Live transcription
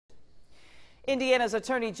Indiana's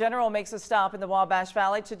Attorney General makes a stop in the Wabash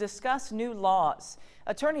Valley to discuss new laws.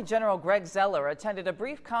 Attorney General Greg Zeller attended a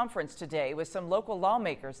brief conference today with some local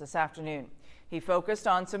lawmakers this afternoon. He focused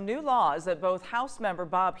on some new laws that both House member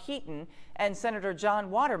Bob Heaton and Senator John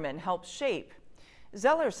Waterman helped shape.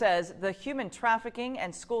 Zeller says the human trafficking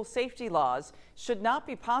and school safety laws should not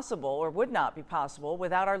be possible or would not be possible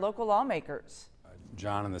without our local lawmakers.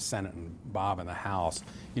 John in the Senate and Bob in the House,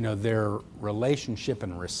 their relationship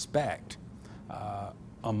and respect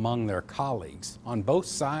among their colleagues on both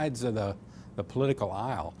sides of the political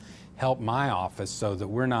aisle help my office so that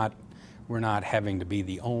we're not having to be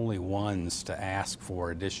the only ones to ask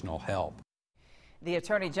for additional help. The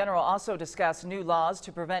Attorney General also discussed new laws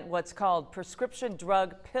to prevent what's called prescription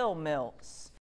drug pill mills.